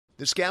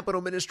This Capital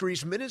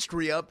Ministries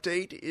ministry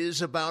update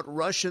is about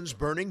Russians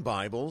burning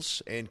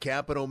Bibles and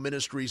Capital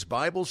Ministries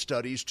Bible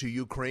studies to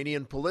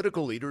Ukrainian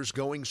political leaders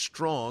going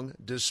strong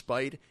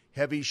despite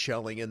heavy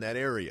shelling in that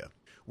area.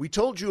 We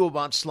told you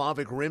about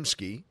Slavik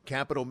Rimsky,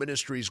 Capital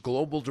Ministries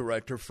Global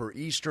Director for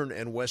Eastern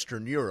and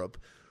Western Europe,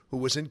 who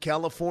was in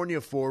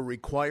California for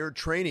required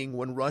training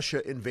when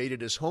Russia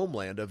invaded his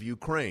homeland of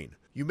Ukraine.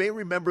 You may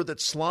remember that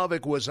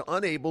Slavik was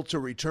unable to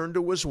return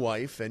to his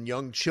wife and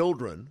young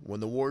children when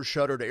the war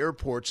shuttered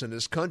airports in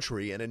his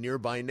country and in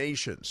nearby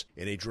nations.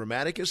 In a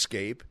dramatic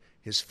escape,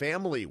 his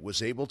family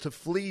was able to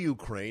flee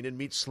Ukraine and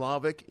meet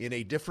Slavik in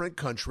a different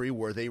country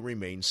where they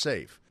remain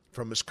safe.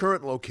 From his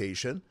current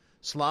location,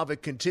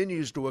 Slavik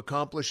continues to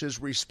accomplish his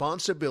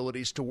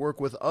responsibilities to work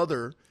with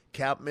other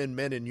CapMin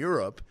men in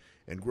Europe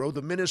and grow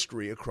the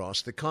ministry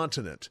across the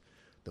continent.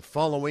 The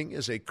following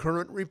is a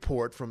current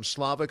report from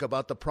Slavik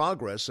about the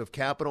progress of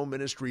Capital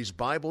Ministries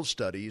Bible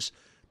studies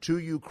to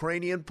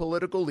Ukrainian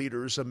political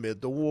leaders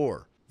amid the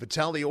war.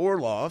 Vitaly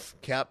Orlov,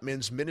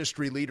 CapMin's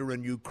ministry leader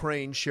in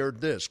Ukraine,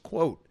 shared this,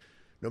 quote,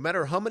 "No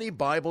matter how many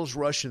Bibles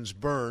Russians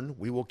burn,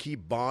 we will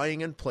keep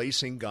buying and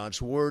placing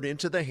God's Word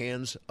into the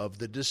hands of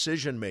the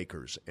decision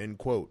makers," end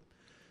quote.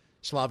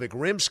 Slavik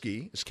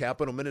Rimsky is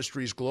Capital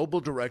Ministries Global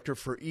Director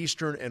for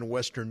Eastern and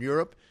Western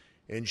Europe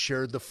and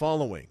shared the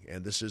following,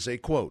 and this is a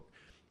quote,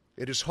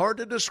 "It is hard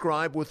to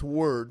describe with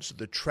words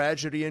the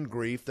tragedy and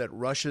grief that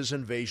Russia's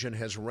invasion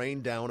has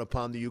rained down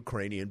upon the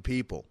Ukrainian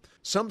people.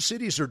 Some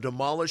cities are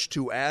demolished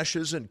to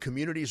ashes, and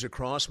communities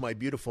across my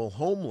beautiful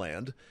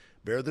homeland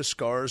bear the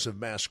scars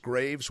of mass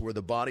graves where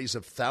the bodies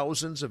of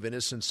thousands of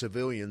innocent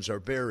civilians are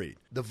buried.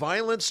 The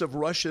violence of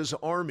Russia's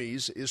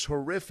armies is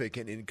horrific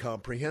and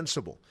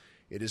incomprehensible.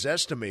 It is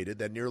estimated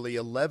that nearly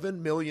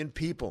 11 million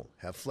people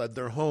have fled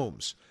their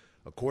homes.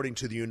 According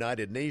to the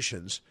United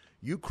Nations,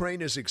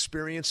 Ukraine is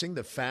experiencing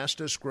the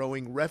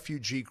fastest-growing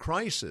refugee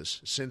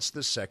crisis since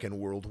the Second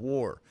World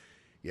War.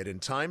 Yet in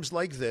times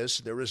like this,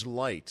 there is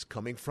light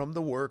coming from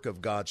the work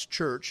of God's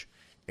church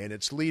and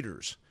its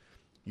leaders.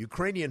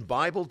 Ukrainian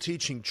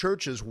Bible-teaching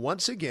churches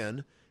once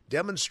again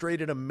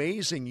demonstrated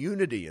amazing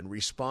unity in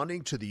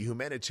responding to the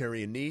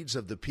humanitarian needs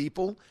of the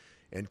people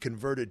and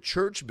converted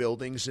church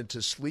buildings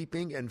into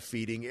sleeping and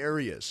feeding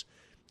areas.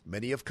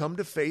 Many have come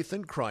to faith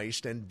in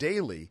Christ, and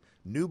daily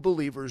new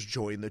believers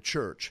join the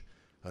church.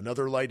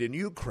 Another light in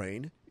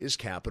Ukraine is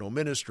Capital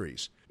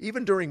Ministries.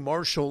 Even during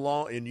martial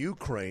law in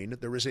Ukraine,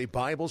 there is a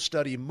Bible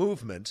study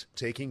movement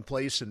taking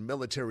place in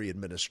military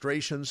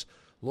administrations,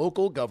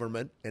 local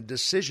government, and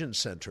decision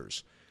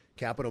centers.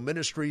 Capital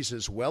Ministries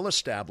is well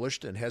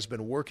established and has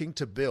been working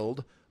to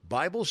build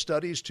Bible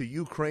studies to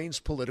Ukraine's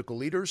political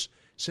leaders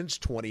since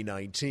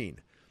 2019.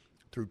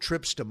 Through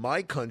trips to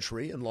my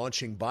country and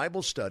launching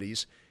Bible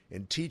studies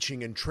and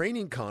teaching and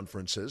training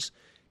conferences,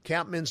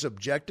 CapMin's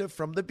objective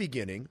from the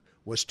beginning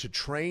was to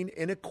train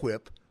and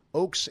equip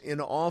oaks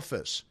in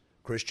office,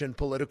 Christian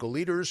political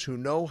leaders who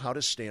know how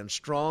to stand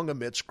strong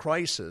amidst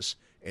crisis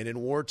and in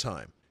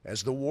wartime.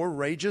 As the war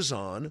rages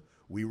on,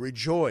 we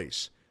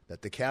rejoice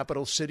that the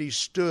capital city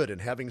stood,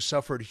 and having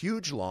suffered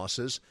huge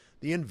losses,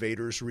 the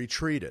invaders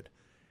retreated.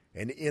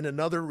 And in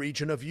another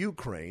region of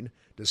Ukraine,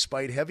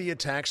 despite heavy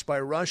attacks by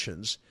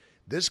Russians,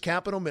 this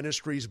Capital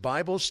Ministries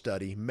Bible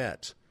study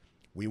met.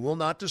 We will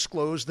not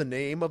disclose the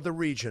name of the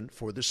region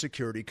for the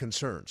security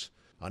concerns.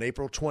 On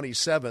April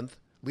 27th,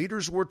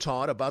 leaders were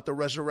taught about the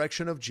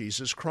resurrection of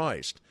Jesus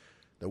Christ.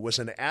 There was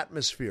an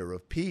atmosphere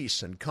of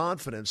peace and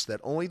confidence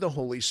that only the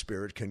Holy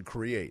Spirit can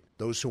create.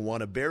 Those who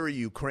want to bury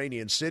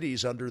Ukrainian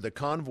cities under the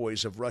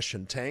convoys of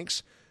Russian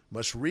tanks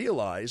must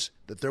realize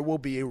that there will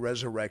be a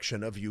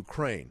resurrection of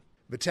Ukraine.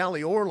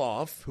 Vitaly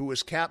Orlov, who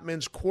is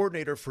CapMin's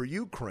coordinator for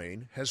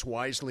Ukraine, has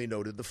wisely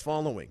noted the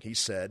following. He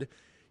said,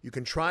 "You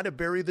can try to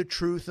bury the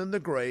truth in the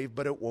grave,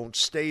 but it won't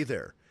stay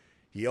there."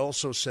 He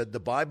also said the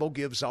Bible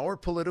gives our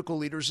political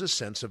leaders a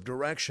sense of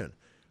direction.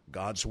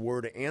 God's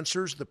Word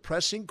answers the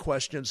pressing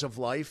questions of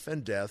life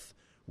and death,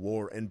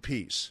 war and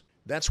peace.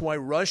 That's why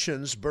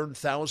Russians burned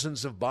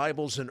thousands of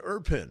Bibles in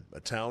Irpin, a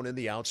town in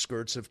the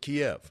outskirts of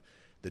Kiev.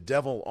 The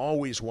devil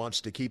always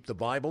wants to keep the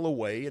Bible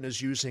away and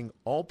is using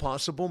all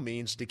possible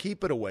means to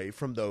keep it away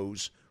from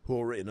those who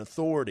are in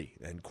authority,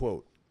 end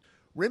quote.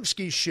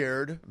 Rimsky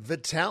shared,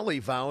 Vitaly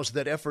vows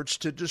that efforts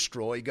to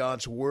destroy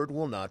God's Word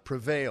will not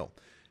prevail.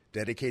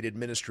 Dedicated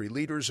ministry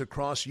leaders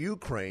across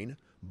Ukraine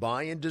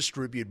buy and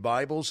distribute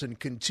Bibles and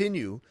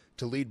continue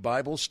to lead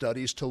Bible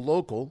studies to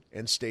local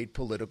and state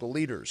political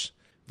leaders.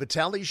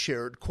 Vitaly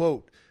shared,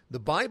 quote, "The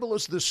Bible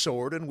is the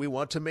sword, and we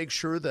want to make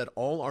sure that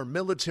all our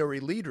military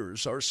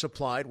leaders are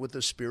supplied with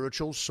the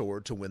spiritual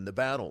sword to win the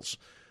battles.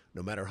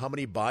 No matter how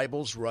many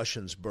Bibles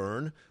Russians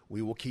burn,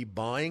 we will keep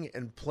buying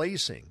and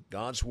placing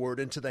God's Word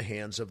into the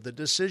hands of the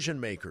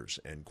decision makers,"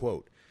 end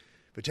quote.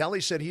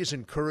 Vitaly said he is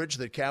encouraged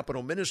that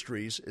Capital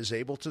Ministries is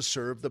able to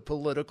serve the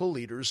political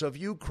leaders of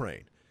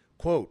Ukraine.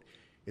 Quote,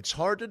 It's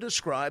hard to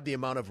describe the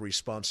amount of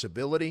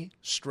responsibility,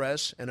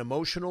 stress, and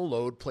emotional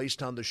load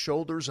placed on the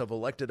shoulders of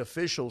elected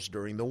officials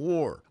during the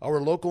war. Our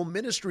local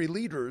ministry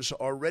leaders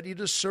are ready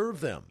to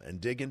serve them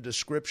and dig into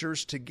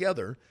scriptures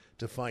together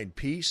to find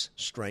peace,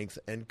 strength,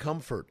 and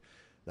comfort.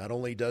 Not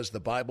only does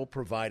the Bible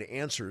provide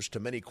answers to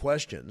many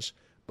questions,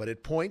 but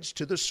it points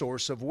to the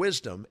source of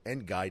wisdom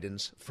and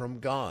guidance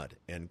from God."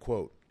 End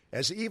quote.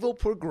 As evil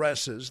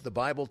progresses, the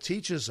Bible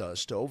teaches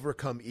us to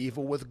overcome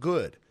evil with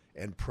good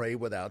and pray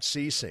without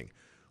ceasing.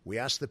 We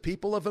ask the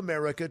people of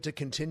America to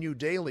continue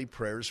daily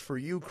prayers for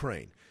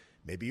Ukraine.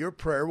 Maybe your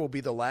prayer will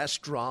be the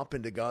last drop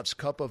into God's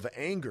cup of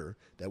anger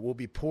that will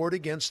be poured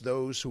against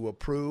those who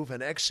approve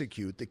and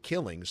execute the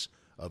killings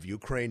of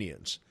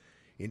Ukrainians.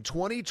 In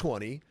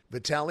 2020,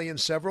 Vitaly and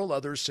several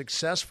others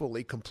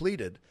successfully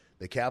completed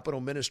the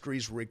Capitol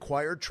Ministry's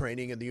required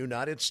training in the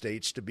United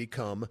States to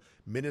become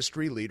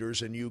ministry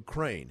leaders in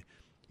Ukraine.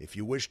 If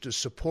you wish to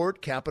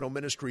support Capitol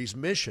Ministry's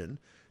mission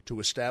to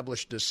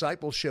establish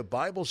discipleship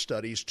Bible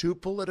studies to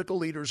political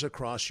leaders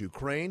across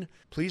Ukraine,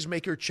 please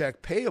make your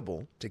check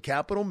payable to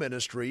Capitol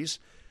Ministries.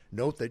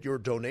 Note that your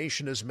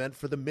donation is meant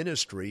for the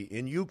ministry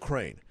in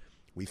Ukraine.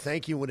 We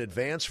thank you in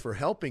advance for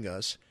helping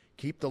us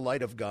keep the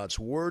light of God's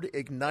Word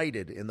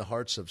ignited in the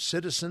hearts of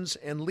citizens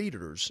and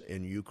leaders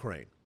in Ukraine.